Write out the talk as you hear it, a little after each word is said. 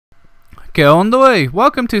¿Qué onda, wey?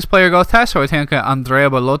 Welcome to his player growth test with Andrea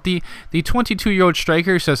Belotti. The 22-year-old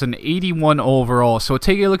striker says an 81 overall. So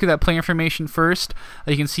take a look at that player information first.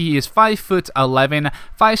 You can see he is 5'11",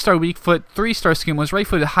 5-star weak foot, 3-star skin was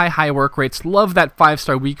right-footed, high work rates. Love that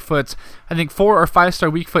 5-star weak foot. I think 4 or 5-star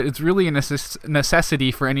weak foot is really a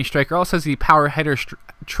necessity for any striker. Also has the power header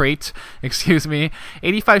trait, excuse me.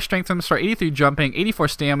 85 strength from the start, 83 jumping, 84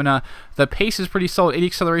 stamina. The pace is pretty solid, 80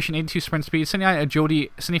 acceleration, 82 sprint speed, 79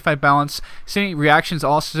 agility, 75 balance, 78 reactions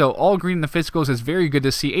also. All green in the physicals is very good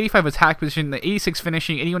to see. 85 attack position, the 86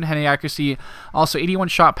 finishing, 81 heading accuracy, also 81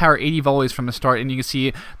 shot power, 80 volleys from the start. And you can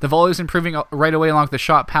see the volleys improving right away along with the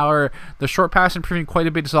shot power. The short pass improving quite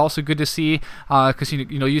a bit is also good to see because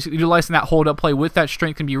utilizing that hold up play with that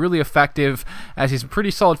strength can be really effective, as he's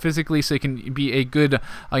pretty solid physically, so he can be a good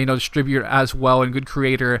distributor as well and good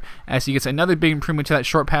creator, as he gets another big improvement to that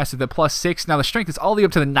short pass at the +6. Now the strength is all the way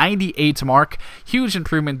up to the 98 mark. Huge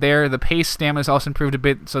improvement there. The pace, stamina is also improved a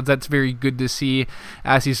bit, so that's very good to see,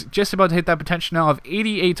 as he's just about to hit that potential now of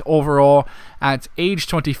 88 overall at age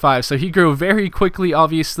 25. So he grew very quickly,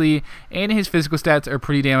 obviously, and his physical stats are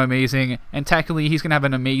pretty damn amazing, and technically he's going to have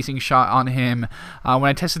an amazing shot on him. When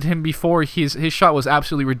I tested him before, his shot was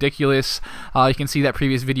absolutely ridiculous. You can see that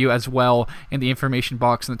previous video as well in the information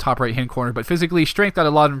box in the top right hand corner. But physically, strength got a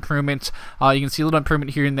lot of improvement. You can see a little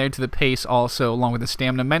improvement here and there to the pace also, along with the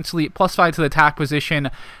stamina. Mentally, +5 to the attack position.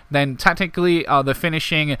 Then technically, the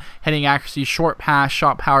finishing, heading accuracy, short pass,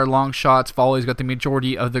 shot power, long shots, volleys got the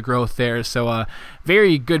majority of the growth there. So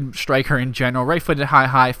very good striker in general. Right-footed,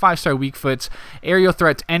 high, 5-star weak foot, aerial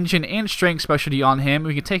threat, engine, and strength specialty on him.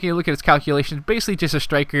 We can take a look at his calculations. Basically just a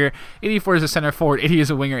striker. 84 is a center forward, 80 is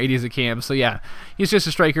a winger, 80 is a cam. So yeah, he's just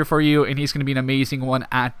a striker for you, and he's going to be an amazing one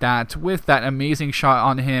at that, with that amazing shot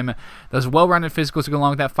on him. Those well-rounded physicals to go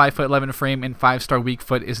along with that 5'11" frame and 5-star weak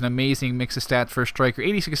foot is an amazing mix of stats for a striker.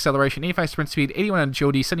 86 acceleration, 85 sprint speed, 81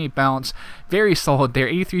 agility, 78 balance. Very solid there.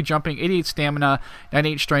 83 jumping, 88 stamina,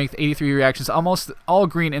 98 strength, 83 reactions. Almost all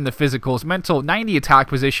green in the physicals. Mental, 90 attack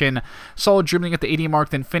position. Solid dribbling at the 80 mark,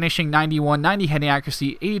 then finishing 91, 90 heading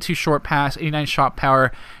accuracy, 82 short pass, 89 shot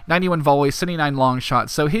power, 91 volleys, 79 long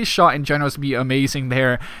shots. So his shot in general is going to be amazing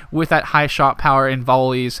there, with that high shot power and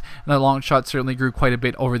volleys. And the long shot certainly grew quite a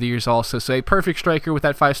bit over the years also. So a perfect striker with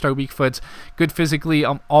that 5-star weak foot. Good physically,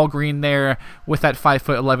 all green there with that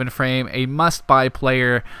 5'11" frame. A must-buy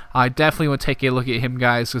player. I definitely would take a look at him,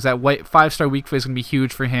 guys, because that 5-star weak foot is going to be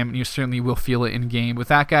huge for him, and you certainly will feel it in game. With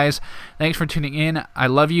that, guys, thanks for tuning in. I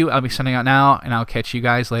love you. I'll be signing out now, and I'll catch you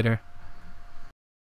guys later.